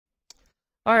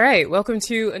All right, welcome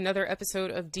to another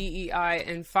episode of DEI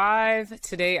in 5.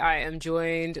 Today I am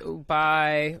joined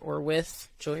by, Lord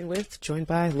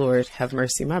have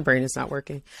mercy, my brain is not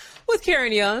working, with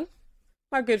Caren Young,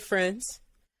 my good friends,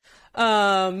 who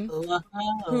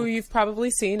Hello. you've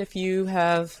probably seen if you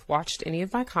have watched any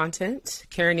of my content.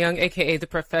 Caren Young, aka The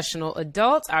Professional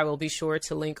Adult. I will be sure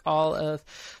to link all of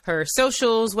her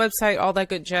socials, website, all that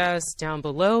good jazz down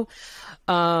below.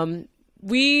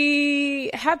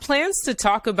 We had plans to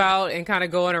talk about and kind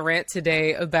of go on a rant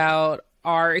today about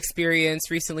our experience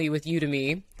recently with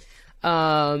Udemy.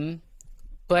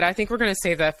 But I think we're going to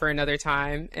save that for another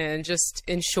time. And just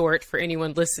in short, for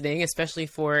anyone listening, especially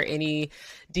for any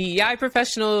DEI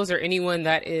professionals or anyone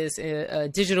that is a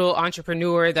digital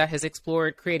entrepreneur that has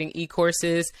explored creating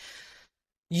e-courses,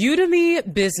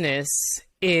 Udemy Business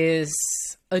is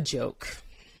a joke,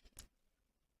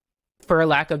 for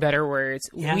lack of better words.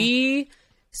 Yeah. We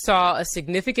saw a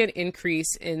significant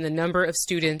increase in the number of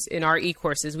students in our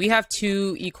e-courses. We have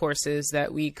 2 e-courses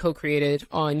that we co-created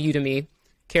on Udemy,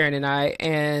 Caren and I,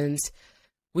 and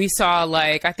we saw,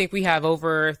 I think we have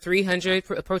over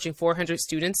 300, approaching 400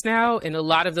 students now, and a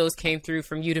lot of those came through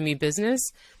from Udemy Business.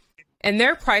 And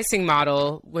their pricing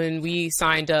model, when we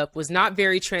signed up, was not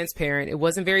very transparent. It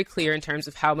wasn't very clear in terms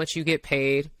of how much you get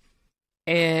paid.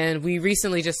 And we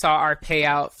recently just saw our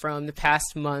payout from the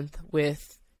past month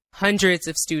with hundreds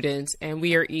of students, and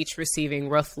we are each receiving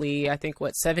roughly, I think,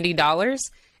 $70.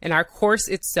 And our course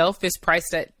itself is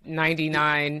priced at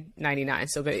 $99.99,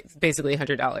 so basically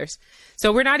 $100.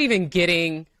 So we're not even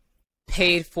getting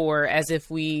paid for as if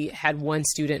we had one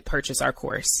student purchase our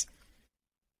course.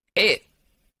 I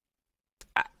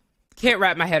can't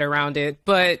wrap my head around it,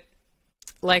 but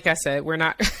like I said, we're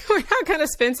not going to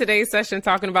spend today's session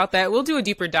talking about that. We'll do a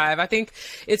deeper dive. I think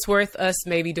it's worth us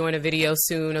maybe doing a video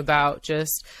soon about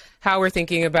just how we're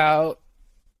thinking about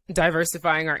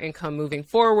diversifying our income moving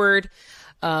forward,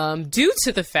 due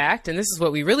to the fact, and this is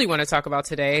what we really want to talk about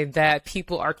today, that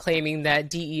people are claiming that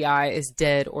DEI is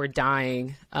dead or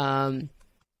dying. And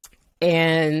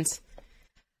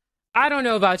I don't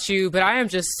know about you, but I am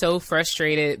just so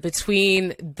frustrated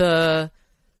between the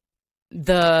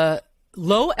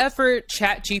low effort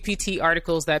ChatGPT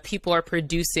articles that people are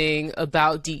producing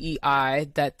about DEI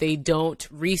that they don't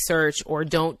research or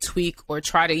don't tweak or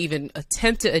try to even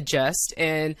attempt to adjust.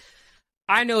 And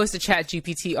I know it's a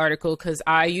ChatGPT article because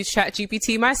I use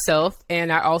ChatGPT myself,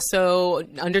 and I also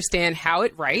understand how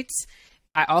it writes.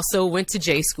 I also went to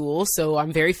J school, so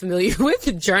I'm very familiar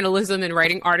with journalism and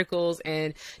writing articles,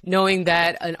 and knowing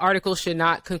that an article should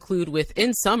not conclude with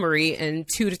 "in summary" and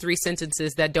 2 to 3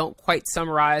 sentences that don't quite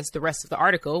summarize the rest of the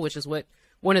article, which is what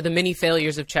one of the many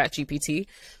failures of ChatGPT.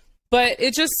 But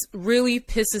it just really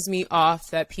pisses me off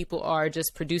that people are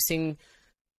just producing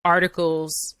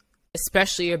articles,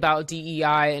 especially about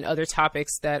DEI and other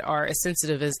topics that are as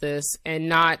sensitive as this, and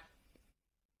not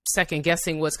second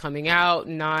guessing what's coming out,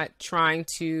 not trying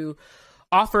to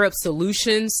offer up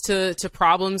solutions to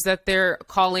problems that they're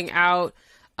calling out.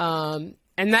 And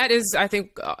that is, I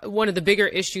think, one of the bigger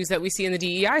issues that we see in the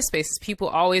DEI space is people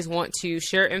always want to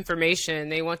share information.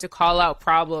 They want to call out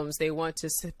problems. They want to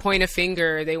point a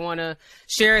finger. They want to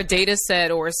share a data set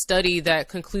or a study that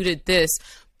concluded this.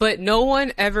 But no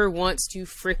one ever wants to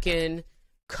frickin'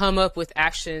 come up with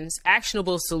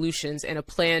actionable solutions and a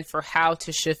plan for how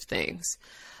to shift things.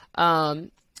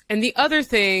 And the other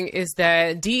thing is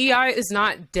that DEI is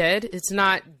not dead. It's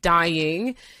not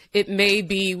dying. It may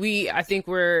be, I think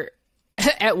we're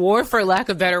at war, for lack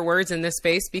of better words, in this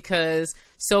space, because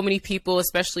so many people,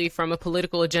 especially from a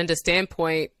political agenda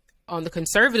standpoint, on the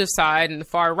conservative side and the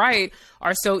far right,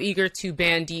 are so eager to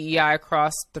ban DEI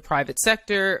across the private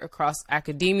sector, across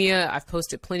academia. I've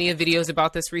posted plenty of videos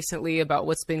about this recently, about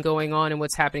what's been going on and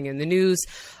what's happening in the news.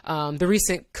 The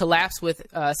recent collapse with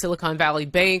Silicon Valley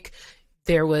Bank.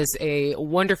 There was a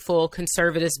wonderful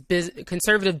conservative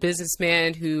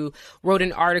businessman who wrote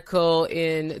an article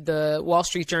in the Wall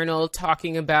Street Journal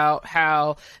talking about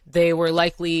how they were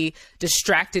likely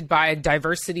distracted by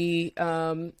diversity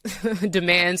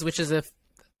demands, which is I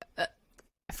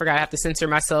forgot, I have to censor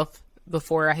myself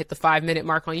before I hit the 5-minute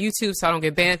mark on YouTube so I don't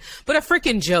get banned, but a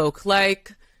freaking joke.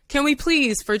 Can we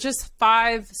please, for just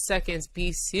 5 seconds,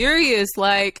 be serious?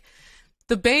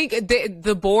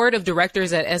 The board of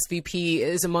directors at SVP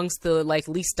is amongst the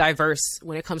least diverse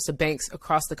when it comes to banks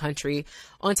across the country.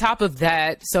 On top of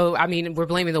that, so I mean, we're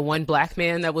blaming the one black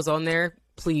man that was on there.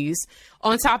 Please.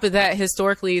 On top of that,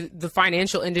 historically, the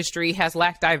financial industry has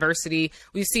lacked diversity.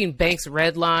 We've seen banks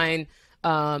redline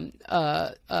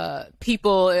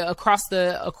people across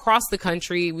the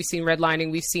country. We've seen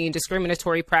redlining, we've seen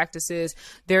discriminatory practices.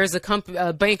 There's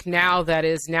a bank now that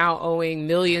is now owing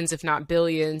millions, if not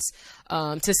billions,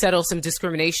 to settle some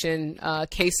discrimination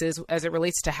cases as it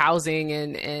relates to housing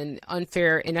and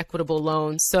unfair, inequitable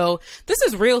loans. So this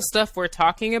is real stuff we're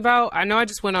talking about. I know I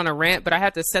just went on a rant, but I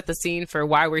had to set the scene for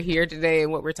why we're here today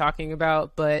and what we're talking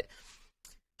about. But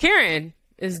Caren,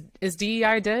 is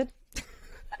DEI dead?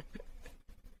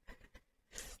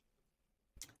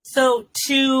 So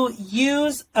to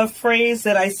use a phrase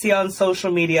that I see on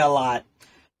social media a lot,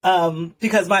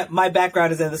 because my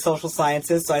background is in the social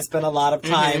sciences, so I spend a lot of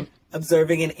time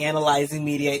observing and analyzing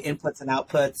media inputs and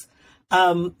outputs.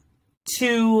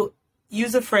 To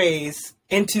use a phrase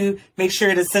and to make sure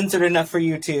it is censored enough for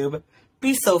YouTube,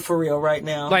 be so for real right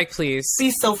now. Like, please.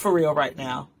 Be so for real right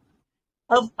now.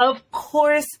 Of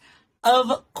course,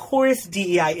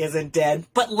 DEI isn't dead,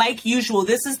 but like usual,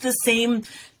 this is the same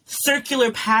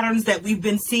circular patterns that we've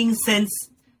been seeing since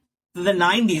the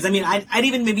 90s. I mean, I'd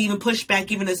even push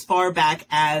back even as far back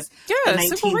as the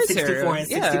 1964 and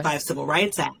 65 Civil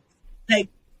Rights Act. Like,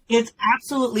 it's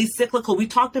absolutely cyclical. We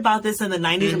talked about this in the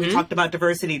 90s when we talked about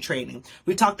diversity training.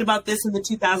 We talked about this in the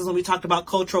 2000s when we talked about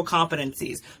cultural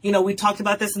competencies. You know, we talked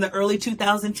about this in the early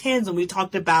 2010s when we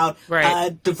talked about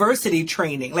diversity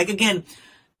training. Like, again,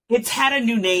 it's had a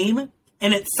new name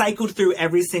and it's cycled through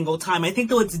every single time. I think,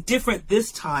 though, it's different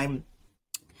this time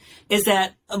is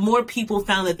that more people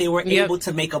found that they were able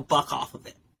to make a buck off of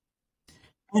it.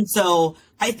 And so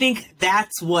I think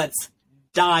that's what's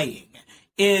dying,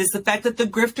 is the fact that the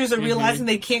grifters are realizing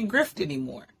they can't grift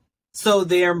anymore. So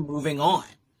they're moving on.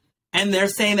 And they're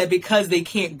saying that because they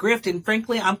can't grift, and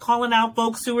frankly, I'm calling out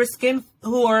folks who are skin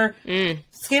folk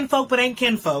but ain't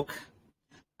kinfolk.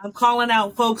 I'm calling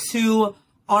out folks who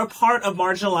are part of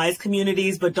marginalized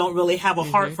communities but don't really have a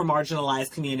heart for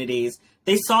marginalized communities.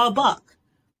 They saw a buck.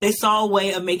 They saw a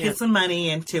way of making some money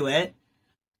into it.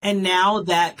 And now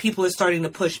that people are starting to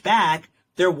push back,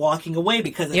 they're walking away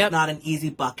because it's not an easy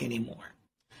buck anymore.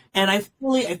 And I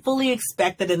fully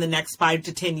expect that in the next 5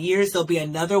 to 10 years, there'll be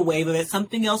another wave of it.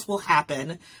 Something else will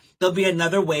happen. There'll be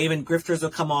another wave and grifters will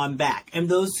come on back. And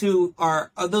those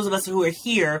of us who are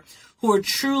here, who are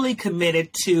truly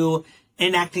committed to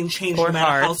enacting change, no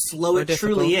matter how slow it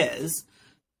truly is,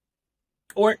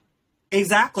 are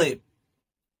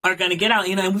going to get out.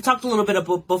 You know, and we talked a little bit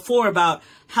before about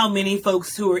how many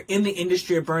folks who are in the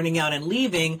industry are burning out and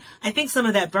leaving. I think some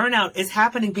of that burnout is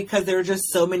happening because there are just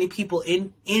so many people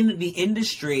in the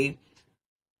industry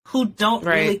who don't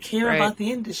really care about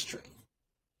the industry.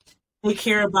 They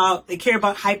care about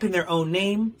hyping their own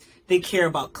name. They care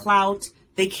about clout.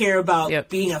 They care about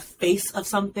being a face of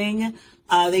something.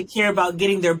 They care about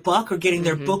getting their buck or getting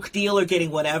their book deal or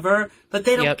getting whatever, but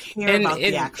they don't care about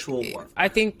the actual work. I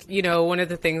think, you know, one of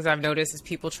the things I've noticed is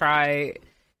people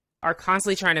are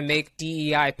constantly trying to make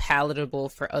DEI palatable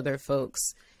for other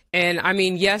folks. And I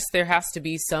mean, yes, there has to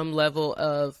be some level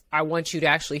of, I want you to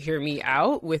actually hear me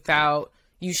out without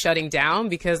you shutting down,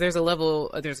 because there's a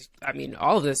level,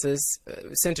 all of this is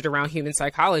centered around human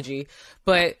psychology.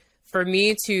 But for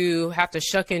me to have to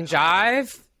shuck and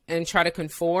jive and try to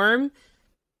conform,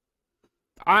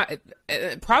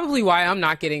 probably why I'm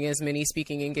not getting as many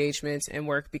speaking engagements and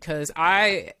work, because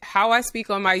how I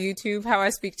speak on my YouTube, how I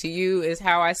speak to you is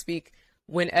how I speak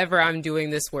whenever I'm doing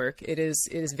this work. It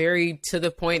is very to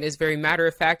the point, is very matter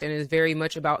of fact, and is very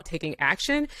much about taking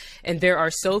action. And there are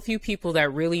so few people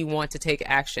that really want to take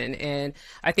action. And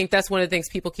I think that's one of the things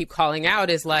people keep calling out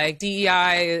is like,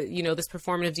 DEI, you know, this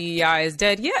performative DEI is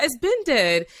dead. Yeah, it's been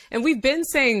dead. And we've been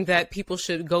saying that people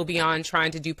should go beyond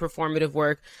trying to do performative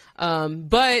work.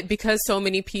 But because so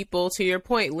many people, to your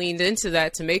point, leaned into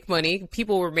that to make money,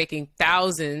 people were making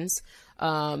thousands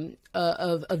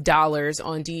of dollars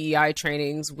on DEI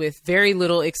trainings with very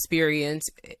little experience,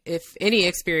 if any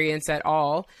experience at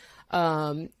all.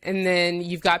 And then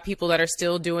you've got people that are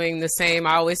still doing the same,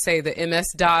 I always say the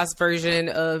MS-DOS version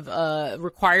of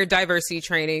required diversity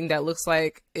training that looks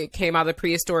like it came out of the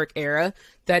prehistoric era.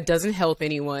 That doesn't help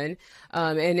anyone.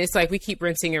 And it's like we keep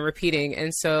rinsing and repeating.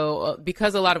 And so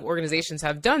because a lot of organizations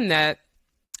have done that,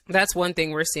 that's one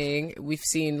thing we're seeing. We've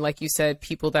seen, like you said,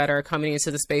 people that are coming into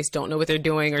the space don't know what they're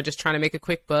doing or just trying to make a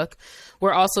quick buck.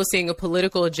 We're also seeing a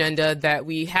political agenda that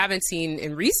we haven't seen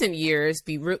in recent years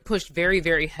be pushed very,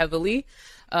 very heavily,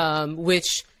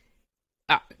 which,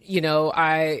 you know,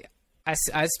 I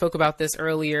spoke about this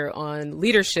earlier on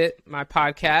Leadership, my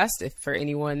podcast. If for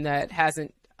anyone that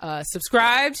hasn't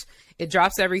subscribed, it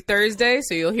drops every Thursday,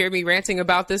 so you'll hear me ranting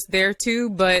about this there too.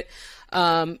 But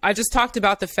I just talked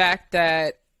about the fact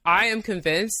that I am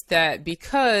convinced that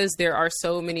because there are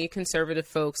so many conservative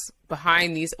folks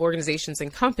behind these organizations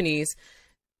and companies,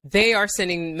 they are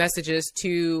sending messages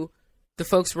to the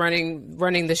folks running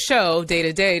the show day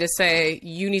to day to say,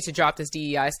 you need to drop this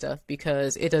DEI stuff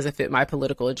because it doesn't fit my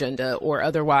political agenda, or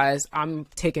otherwise I'm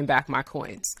taking back my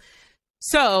coins.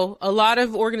 So a lot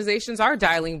of organizations are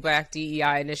dialing back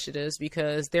DEI initiatives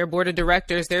because their board of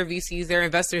directors, their VCs, their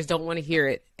investors don't want to hear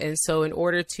it. And so in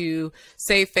order to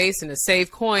save face and to save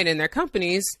coin in their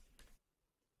companies,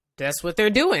 that's what they're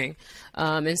doing.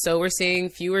 And so we're seeing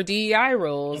fewer DEI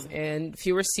roles and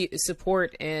fewer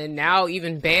support, and now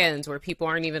even bans where people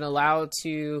aren't even allowed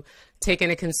to take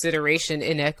into consideration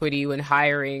inequity when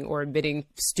hiring or admitting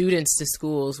students to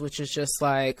schools, which is just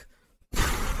like,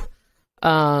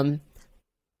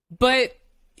 but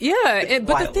yeah,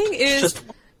 but the thing is,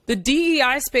 the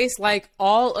DEI space, like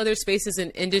all other spaces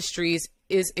and industries,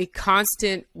 is a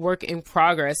constant work in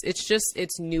progress.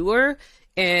 It's newer.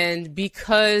 And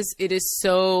because it is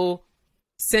so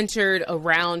centered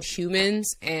around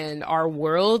humans and our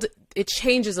world, it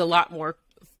changes a lot more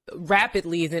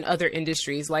rapidly than other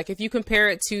industries. Like if you compare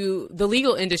it to the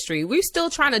legal industry, we're still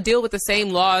trying to deal with the same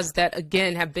laws that,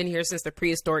 again, have been here since the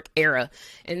prehistoric era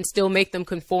and still make them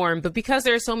conform. But because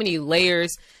there are so many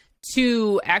layers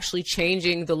to actually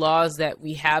changing the laws that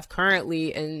we have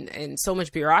currently and so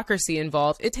much bureaucracy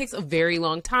involved, it takes a very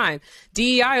long time.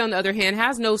 DEI, on the other hand,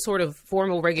 has no sort of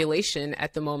formal regulation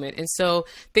at the moment. And so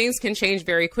things can change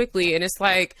very quickly. And it's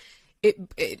like,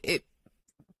 it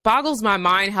boggles my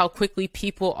mind how quickly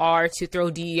people are to throw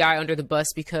DEI under the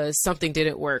bus because something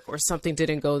didn't work or something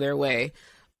didn't go their way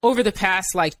over the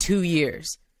past like 2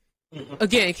 years.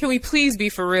 Again, can we please be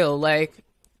for real? Like,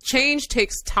 change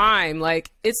takes time. Like,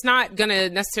 it's not going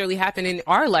to necessarily happen in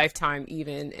our lifetime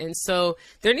even. And so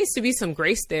there needs to be some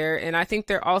grace there. And I think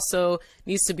there also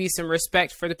needs to be some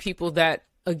respect for the people that,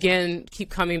 again, keep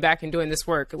coming back and doing this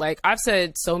work. Like I've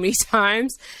said so many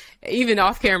times, even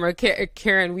off camera,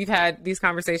 Caren, we've had these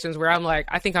conversations where I'm like,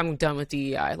 I think I'm done with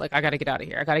DEI. Like, I got to get out of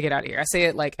here. I got to get out of here. I say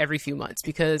it like every few months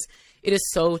because it is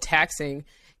so taxing.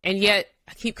 And yet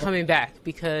I keep coming back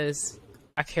because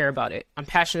I care about it. I'm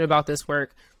passionate about this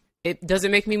work. It doesn't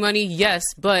make me money, yes,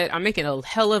 but I'm making a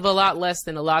hell of a lot less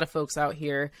than a lot of folks out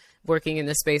here working in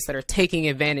this space that are taking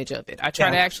advantage of it. I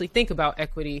try to actually think about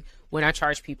equity when I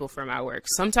charge people for my work.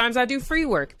 Sometimes I do free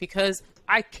work because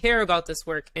I care about this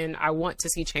work and I want to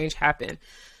see change happen.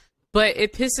 But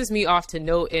it pisses me off to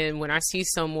no end when I see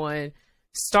someone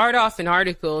start off an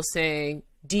article saying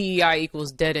DEI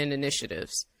equals dead end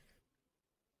initiatives.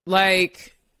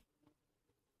 Like,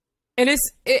 and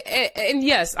and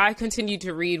yes, I continue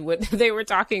to read what they were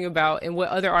talking about and what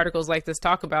other articles like this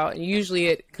talk about. And usually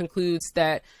it concludes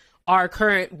that our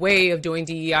current way of doing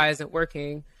DEI isn't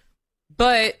working.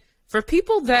 But for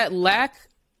people that lack,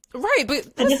 right, but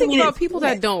let's think about people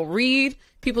that don't read,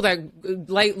 people that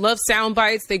like love sound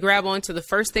bites. They grab onto the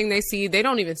first thing they see. They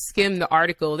don't even skim the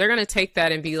article. They're going to take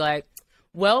that and be like,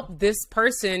 well, this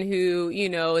person who, you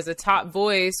know, is a top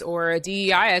voice or a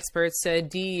DEI expert said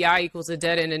DEI equals a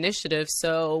dead end initiative.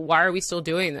 So why are we still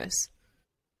doing this?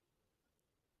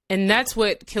 And that's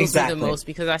what kills me the most,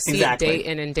 because I see it day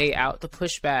in and day out, the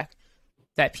pushback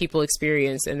that people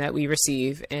experience and that we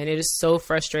receive. And it is so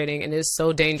frustrating and it is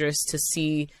so dangerous to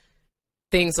see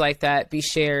things like that be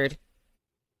shared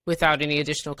without any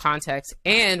additional context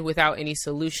and without any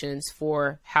solutions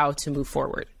for how to move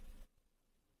forward.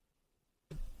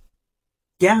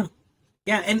 Yeah.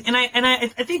 Yeah. And I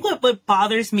think what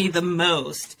bothers me the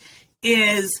most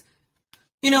is,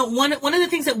 you know, one of the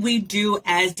things that we do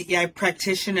as DEI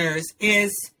practitioners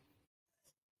is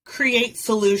create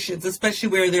solutions, especially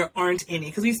where there aren't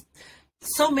any. Because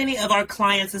so many of our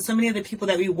clients and so many of the people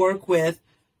that we work with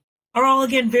are all,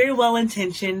 again, very well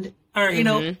intentioned, or, you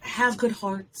know, have good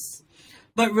hearts,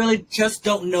 but really just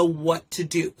don't know what to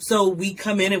do. So we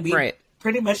come in and we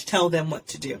pretty much tell them what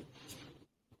to do.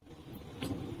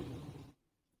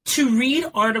 To read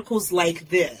articles like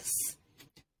this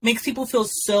makes people feel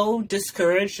so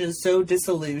discouraged and so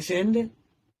disillusioned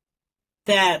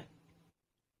that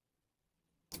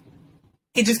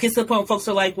it just gets to the point where folks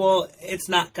are like, well, it's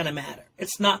not going to matter.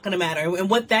 It's not going to matter. And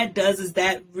what that does is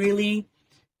that really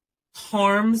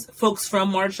harms folks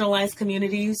from marginalized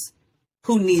communities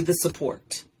who need the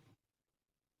support.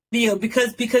 You know,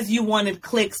 because you wanted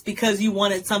clicks, because you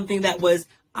wanted something that was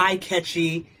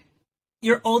eye-catchy,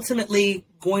 you're ultimately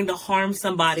going to harm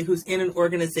somebody who's in an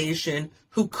organization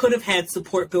who could have had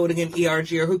support building an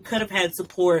ERG, or who could have had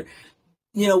support,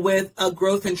 you know, with a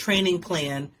growth and training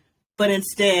plan. But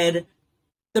instead,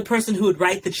 the person who would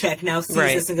write the check now sees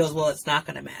this and goes, well, it's not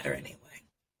going to matter anyway.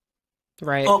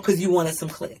 Right. Oh, because you wanted some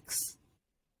clicks.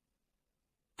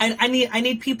 I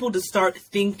need people to start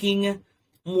thinking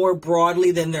more broadly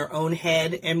than their own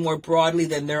head and more broadly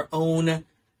than their own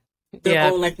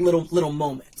like little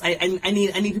moments. I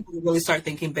need people to really start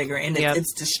thinking bigger, and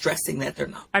it's distressing that they're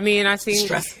not. I mean, I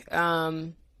think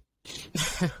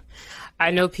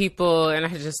I know people, and I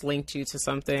just linked you to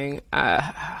something.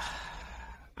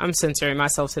 I'm censoring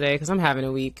myself today because I'm having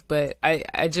a week, but I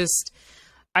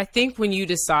think when you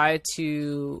decide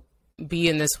to be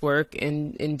in this work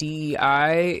in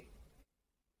DEI,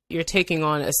 you're taking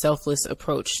on a selfless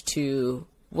approach to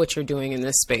what you're doing in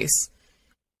this space.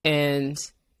 And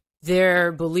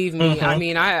believe me, I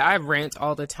mean, I rant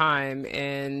all the time,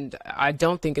 and I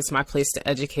don't think it's my place to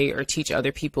educate or teach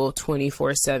other people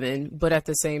 24/7. But at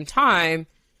the same time,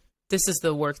 this is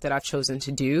the work that I've chosen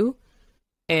to do.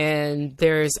 And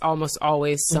there's almost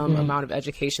always some amount of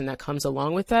education that comes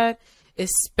along with that,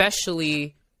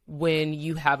 especially when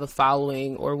you have a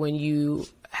following or when you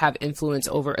have influence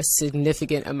over a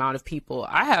significant amount of people.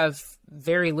 I have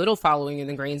very little following in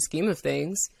the grand scheme of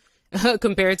things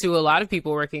compared to a lot of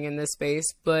people working in this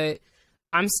space, but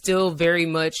I'm still very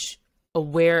much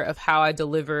aware of how I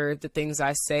deliver the things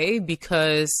I say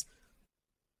because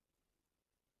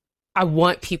I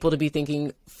want people to be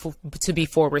thinking, to be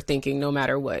forward thinking no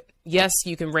matter what. Yes,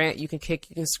 you can rant, you can kick,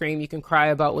 you can scream, you can cry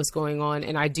about what's going on.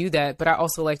 And I do that, but I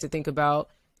also like to think about,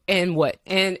 and what,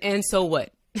 and so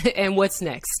what, and what's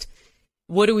next?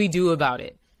 What do we do about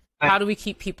it? How do we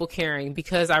keep people caring?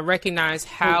 Because I recognize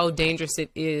how dangerous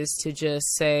it is to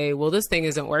just say, well, this thing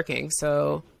isn't working.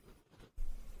 So.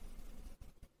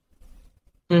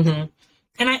 And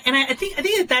I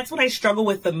think that's what I struggle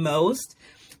with the most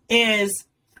is,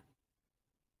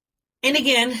 and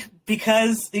again,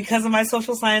 because of my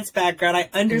social science background, I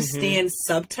understand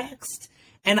subtext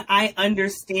and I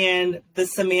understand the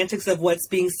semantics of what's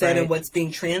being said and what's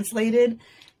being translated.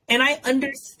 And I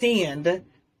understand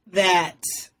that,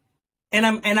 and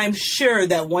I'm sure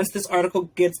that once this article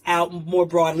gets out more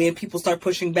broadly and people start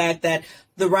pushing back, that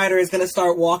the writer is going to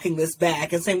start walking this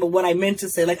back and saying, but what I meant to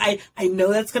say, like, I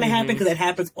know that's going to happen because it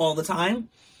happens all the time.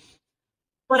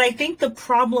 But I think the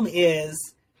problem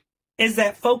is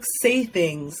that folks say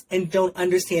things and don't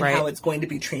understand how it's going to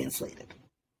be translated.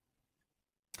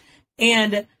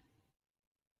 And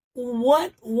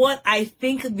what I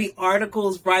think the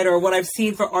articles writer, or what I've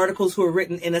seen for articles who are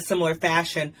written in a similar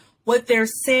fashion, what they're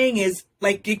saying is,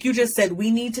 like you just said,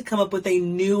 we need to come up with a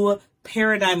new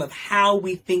paradigm of how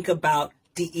we think about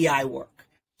DEI work.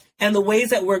 And the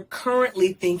ways that we're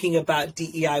currently thinking about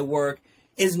DEI work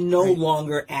is no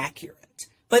longer accurate.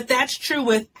 But that's true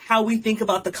with how we think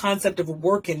about the concept of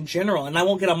work in general. And I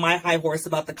won't get on my high horse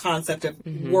about the concept of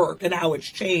work and how it's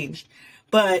changed.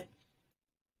 But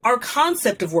our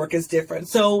concept of work is different.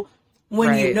 So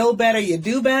when you know better, you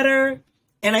do better.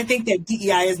 And I think that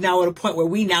DEI is now at a point where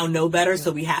we now know better,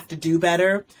 so we have to do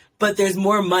better. But there's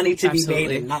more money to be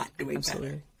made in not doing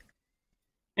better.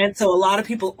 And so a lot of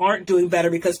people aren't doing better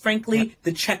because, frankly,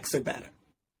 the checks are better.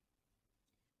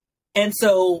 And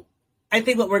so I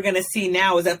think what we're going to see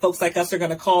now is that folks like us are going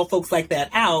to call folks like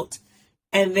that out,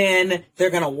 and then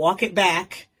they're going to walk it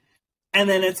back. And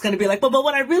then it's going to be like, but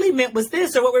what I really meant was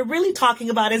this, or what we're really talking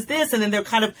about is this. And then they'll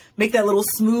kind of make that little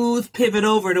smooth pivot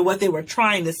over to what they were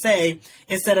trying to say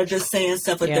instead of just saying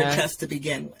stuff with their chest to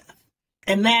begin with.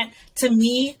 And that, to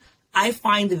me, I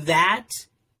find that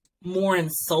more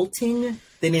insulting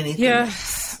than anything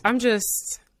else.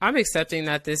 I'm accepting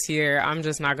that this year I'm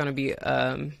just not going to be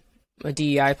a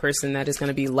DEI person that is going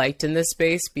to be liked in this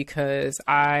space, because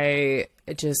I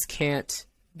just can't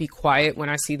be quiet when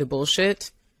I see the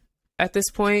bullshit at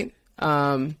this point.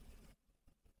 And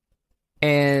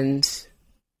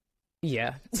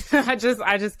yeah, I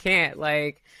just can't,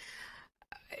 like,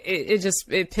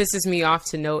 it pisses me off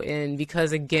to no end,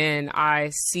 because again, I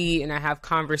see and I have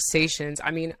conversations. I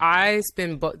mean, I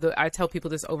tell people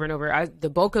this over and over. The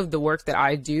bulk of the work that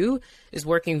I do is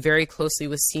working very closely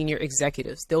with senior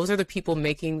executives. Those are the people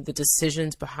making the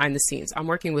decisions behind the scenes. I'm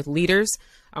working with leaders.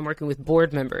 I'm working with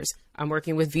board members. I'm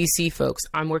working with VC folks.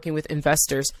 I'm working with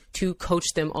investors to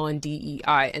coach them on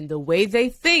DEI. And the way they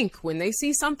think when they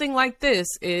see something like this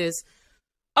is,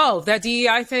 oh, that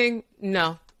DEI thing?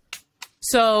 No.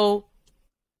 So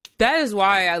that is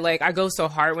why I go so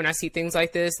hard when I see things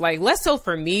like this. Like, less so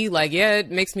for me, like, yeah, it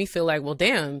makes me feel like, well,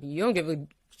 damn, you don't give a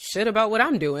shit about what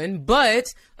I'm doing. But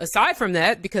aside from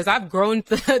that, because I've grown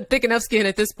thick enough skin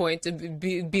at this point to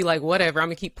be like, whatever, I'm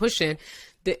gonna keep pushing.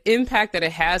 The impact that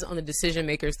it has on the decision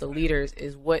makers, the leaders,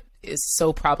 is what is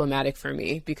so problematic for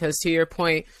me. Because to your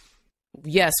point,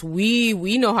 yes, we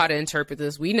know how to interpret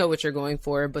this. We know what you're going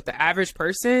for, but the average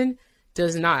person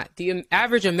does not. The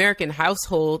average American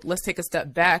household, let's take a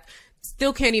step back,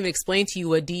 still can't even explain to you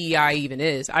what DEI even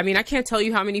is. I mean, I can't tell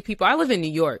you how many people, I live in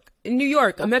New York. In New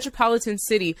York, a metropolitan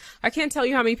city, I can't tell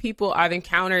you how many people I've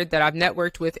encountered that I've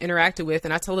networked with, interacted with,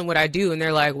 and I tell them what I do, and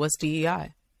they're like, what's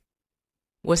DEI?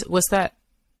 What's that?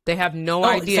 They have no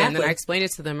idea. Exactly. And then I explain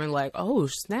it to them and like, oh,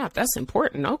 snap, that's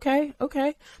important. Okay.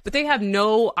 But they have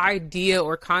no idea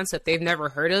or concept. They've never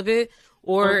heard of it.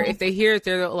 Or if they hear it,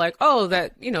 they're like, oh,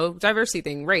 that, diversity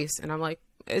thing, race. And I'm like,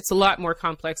 it's a lot more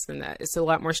complex than that. It's a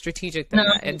lot more strategic than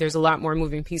that. And there's a lot more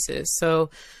moving pieces. So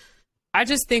I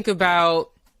just think about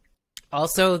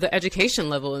also the education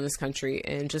level in this country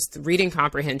and just reading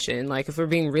comprehension. Like if we're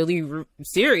being really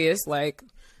serious, like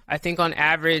I think on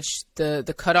average,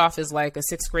 the cutoff is like a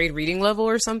 6th grade reading level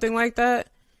or something like that.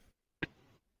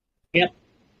 Yep.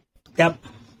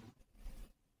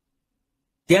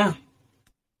 Yeah.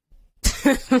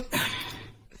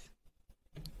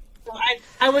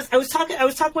 I was talking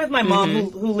with my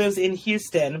mom who lives in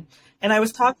Houston, and I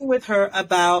was talking with her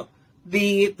about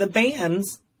the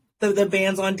bans, the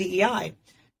bans on DEI.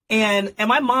 And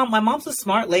my mom's a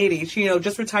smart lady. She,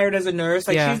 just retired as a nurse.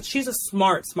 Like she's a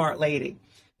smart lady.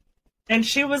 And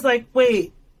she was like,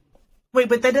 wait,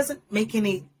 but that doesn't make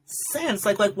any sense.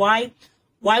 Like why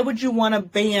would you want to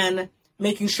ban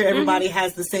making sure everybody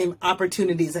has the same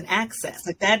opportunities and access?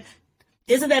 Like that,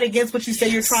 isn't that against what you say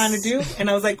you're trying to do? And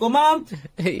I was like, well, Mom,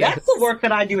 that's the work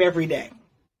that I do every day.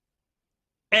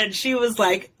 And she was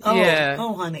like,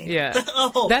 oh, honey. Yeah.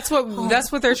 That's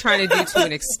what they're trying to do to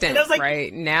an extent, like,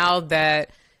 right? Now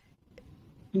that,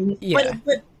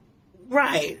 But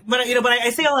right. But, but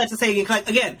I say all that to say,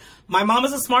 again, my mom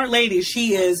is a smart lady.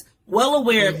 She is well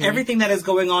aware of everything that is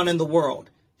going on in the world.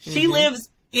 She lives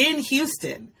in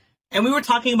Houston. And we were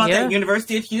talking about that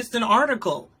University of Houston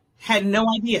article. Had no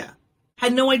idea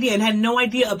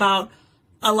about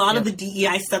a lot of the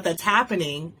DEI stuff that's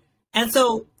happening. And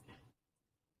so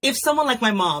if someone like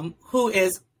my mom, who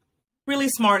is really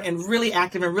smart and really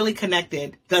active and really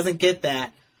connected, doesn't get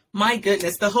that, my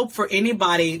goodness, the hope for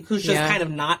anybody who's just kind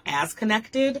of not as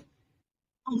connected.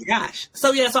 Oh my gosh.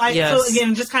 So so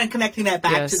again, just kind of connecting that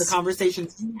back to the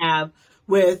conversations you have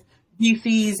with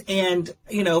VCs and,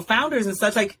 founders and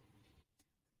such, like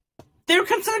they're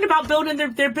concerned about building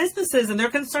their businesses and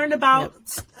they're concerned about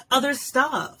other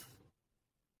stuff.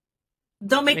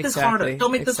 Don't make this harder.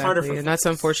 Don't make this harder for folks. And that's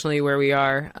unfortunately where we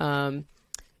are.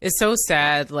 It's so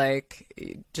sad,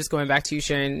 like, just going back to you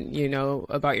sharing,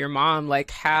 about your mom,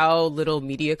 like, how little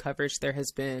media coverage there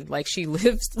has been. Like, she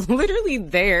lives literally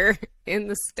there in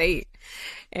the state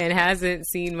and hasn't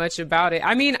seen much about it.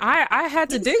 I mean, I had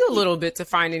to dig a little bit to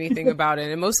find anything about it.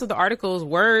 And most of the articles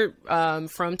were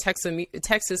from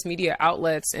Texas media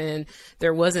outlets, and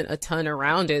there wasn't a ton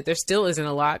around it. There still isn't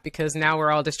a lot because now we're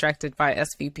all distracted by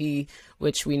SVP,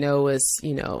 which we know is,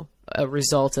 a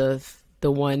result of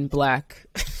the one Black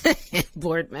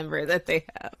board member that they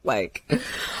have, like, and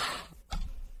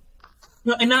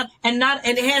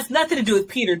it has nothing to do with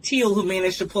Peter Thiel, who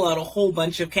managed to pull out a whole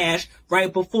bunch of cash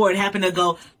right before it happened to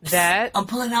go. That I'm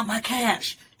pulling out my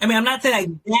cash. I mean, I'm not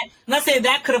saying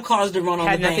that could have caused a run on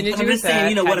the bank. Had nothing to do with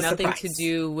that. Had nothing to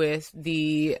do with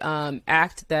the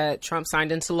act that Trump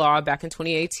signed into law back in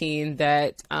 2018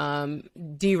 that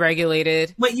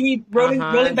deregulated. What you mean, rolling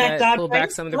back Dodd-Frank? Pulled back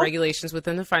some of the regulations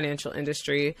within the financial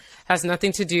industry. Has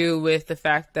nothing to do with the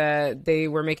fact that they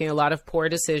were making a lot of poor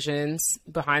decisions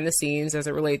behind the scenes as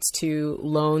it relates to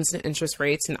loans and interest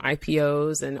rates and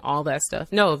IPOs and all that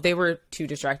stuff. No, they were too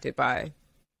distracted by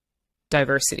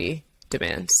diversity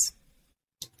demands.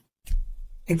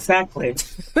 Exactly.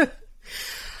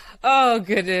 Oh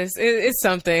goodness, it's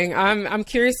something. I'm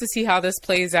curious to see how this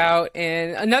plays out.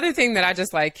 And another thing that I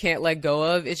just can't let go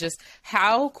of is just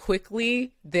how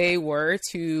quickly they were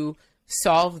to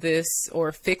solve this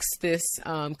or fix this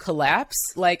collapse.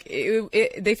 Like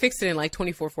they fixed it in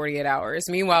 24, 48 hours.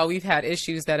 Meanwhile, we've had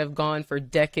issues that have gone for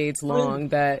decades long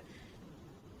that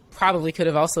probably could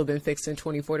have also been fixed in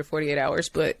 24 to 48 hours.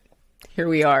 But here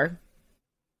we are.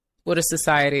 What a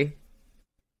society.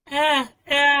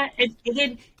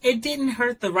 It didn't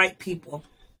hurt the right people.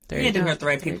 It didn't hurt the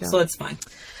right people, so it's fine.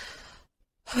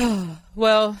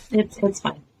 Well, it's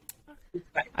fine.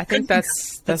 I think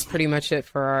that's pretty much it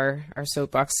for our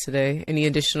soapbox today. Any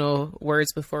additional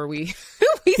words before we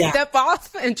step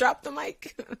off and drop the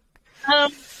mic? All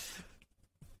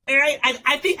right.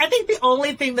 I think the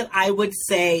only thing that I would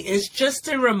say is just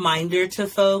a reminder to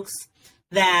folks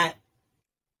that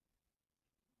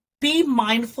be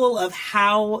mindful of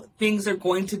how things are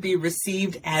going to be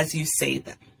received as you say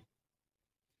them.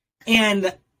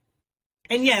 And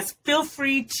yes, feel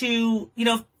free to,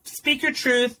 speak your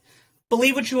truth,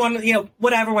 believe what you want,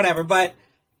 whatever. But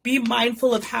be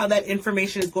mindful of how that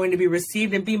information is going to be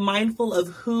received, and be mindful of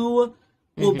who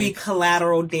will be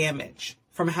collateral damage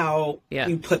from how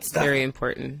you put stuff. Very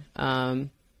important. I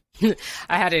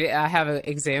have an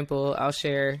example I'll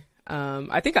share.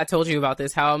 I think I told you about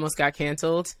this, how I almost got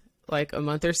canceled like a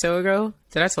month or so ago.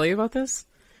 Did I tell you about this?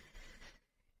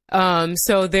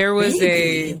 So there's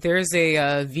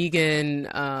a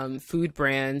vegan food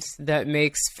brand that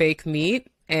makes fake meat,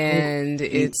 and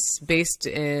it's based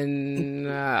in,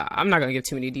 I'm not going to give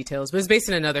too many details, but it's based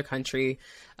in another country.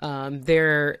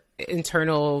 Their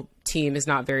internal team is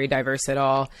not very diverse at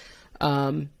all.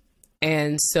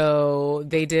 And so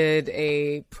they did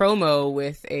a promo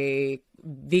with a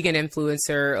vegan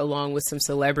influencer along with some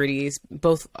celebrities,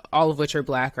 all of which are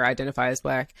Black or identify as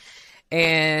Black.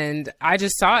 And I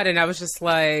just saw it and I was just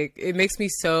like, it makes me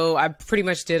I pretty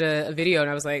much did a video and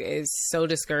I was like, it's so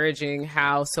discouraging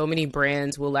how so many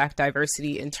brands will lack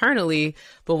diversity internally,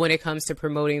 but when it comes to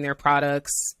promoting their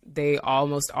products, they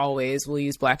almost always will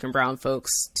use Black and brown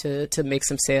folks to make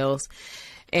some sales.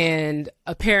 And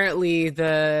apparently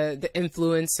the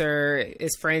influencer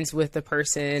is friends with the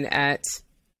person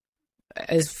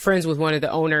is friends with one of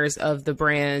the owners of the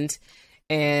brand,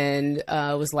 and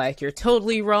was like, you're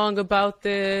totally wrong about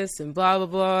this and blah, blah,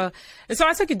 blah. And so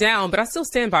I took it down, but I still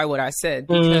stand by what I said,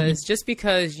 because just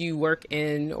because you work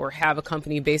in or have a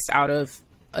company based out of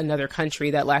another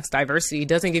country that lacks diversity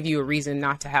doesn't give you a reason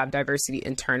not to have diversity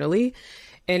internally.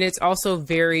 And it's also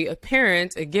very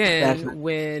apparent, again,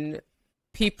 when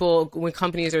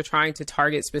companies are trying to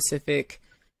target specific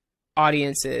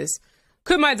audiences.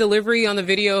 Could my delivery on the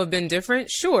video have been different?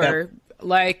 Sure.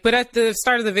 But at the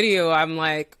start of the video, I'm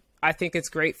like, I think it's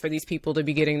great for these people to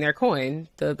be getting their coin,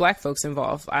 the Black folks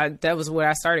involved. That was what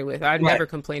I started with. I'd never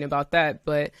complain about that.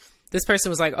 But this person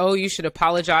was like, oh, you should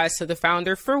apologize to the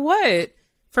founder for what?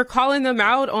 For calling them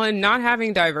out on not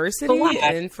having diversity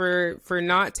and for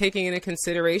not taking into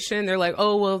consideration. They're like,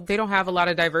 oh, well, they don't have a lot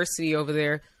of diversity over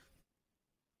there.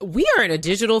 We are in a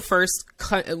digital first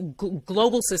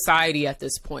global society at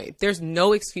this point. There's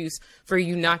no excuse for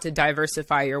you not to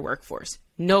diversify your workforce.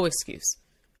 No excuse,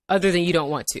 other than you don't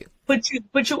want to. But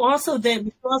you also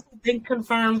then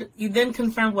confirmed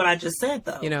what I just said,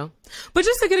 though. But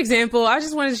just a good example. I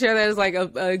just wanted to share that as like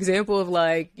an example of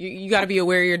like you got to be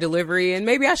aware of your delivery, and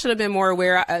maybe I should have been more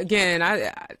aware. Again,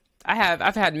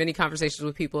 I've had many conversations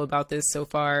with people about this so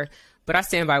far. But I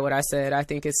stand by what I said. I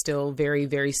think it's still very,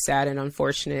 very sad and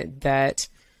unfortunate that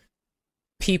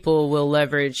people will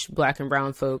leverage Black and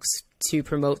brown folks to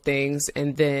promote things.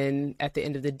 And then at the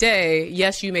end of the day,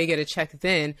 yes, you may get a check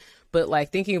then, but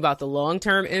like thinking about the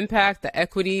long-term impact, the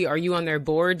equity, are you on their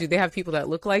board? Do they have people that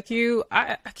look like you?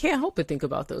 I can't help but think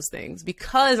about those things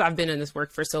because I've been in this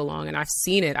work for so long and I've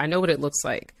seen it. I know what it looks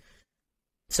like.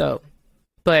 So,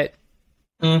 but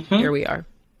here we are.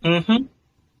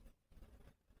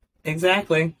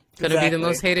 Exactly. Gonna be the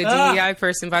most hated DEI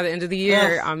person by the end of the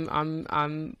year.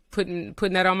 I'm putting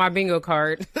that on my bingo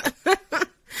card.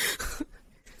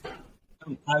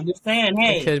 I'm just saying,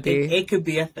 hey, it could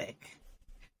be a thing.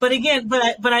 But again,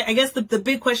 I guess the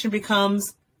big question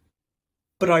becomes,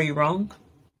 but are you wrong?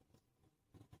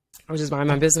 I was just minding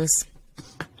my business.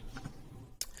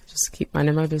 Just keep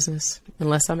minding my business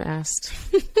unless I'm asked.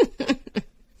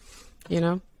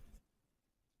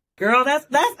 Girl, that's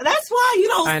why you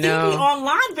don't see me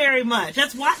online very much.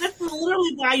 That's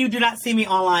literally why you do not see me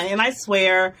online. And I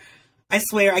swear,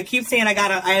 I keep saying I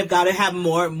have gotta have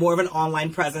more of an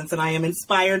online presence, and I am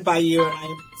inspired by you, and I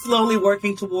am slowly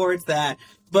working towards that.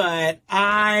 But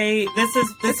this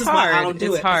is why I don't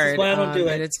do it. It's hard. This is why I don't do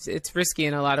it. It's risky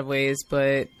in a lot of ways,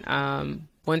 but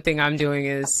one thing I'm doing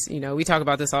is, we talk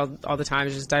about this all the time,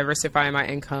 is just diversifying my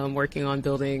income, working on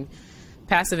building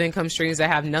passive income streams that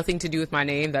have nothing to do with my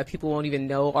name, that people won't even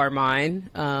know are mine,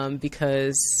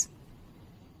 because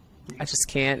I just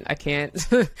can't. I can't.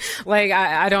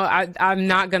 I'm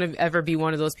not going to ever be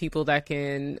one of those people that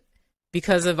can,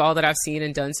 because of all that I've seen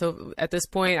and done so at this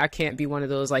point, I can't be one of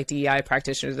those like DEI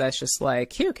practitioners that's just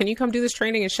like, here, can you come do this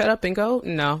training and shut up and go?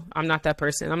 No, I'm not that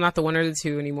person. I'm not the one or the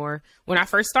two anymore. When I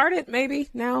first started, maybe.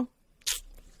 Now,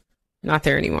 not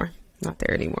there anymore.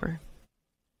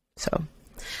 So,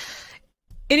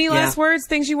 any last words,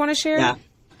 things you want to share?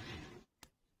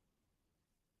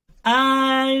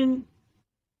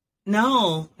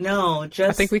 No, just,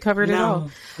 I think we covered it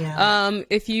all. Yeah.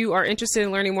 If you are interested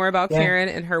in learning more about Caren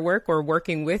and her work or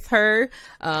working with her,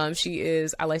 she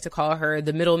is, I like to call her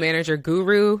the middle manager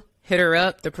guru. Hit her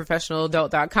up,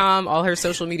 theprofessionaladult.com. All her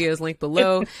social media is linked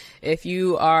below. If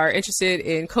you are interested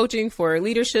in coaching for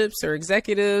leaderships or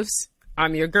executives,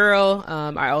 I'm your girl.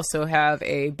 I also have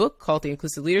a book called The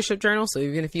Inclusive Leadership Journal. So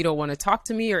even if you don't want to talk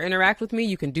to me or interact with me,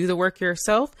 you can do the work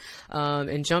yourself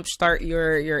and jumpstart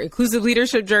your inclusive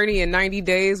leadership journey in 90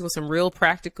 days with some real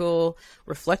practical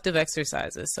reflective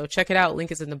exercises. So check it out.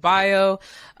 Link is in the bio.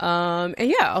 And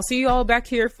yeah, I'll see you all back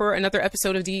here for another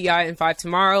episode of DEI in 5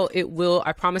 tomorrow. It will,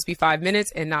 I promise, be 5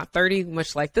 minutes and not 30,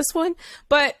 much like this one.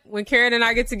 But when Caren and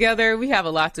I get together, we have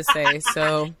a lot to say.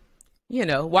 So, you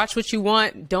know, watch what you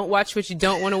want. Don't watch what you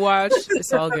don't want to watch.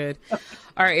 It's all good. All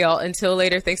right, y'all. Until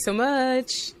later. Thanks so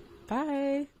much.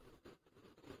 Bye.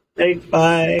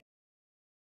 Bye.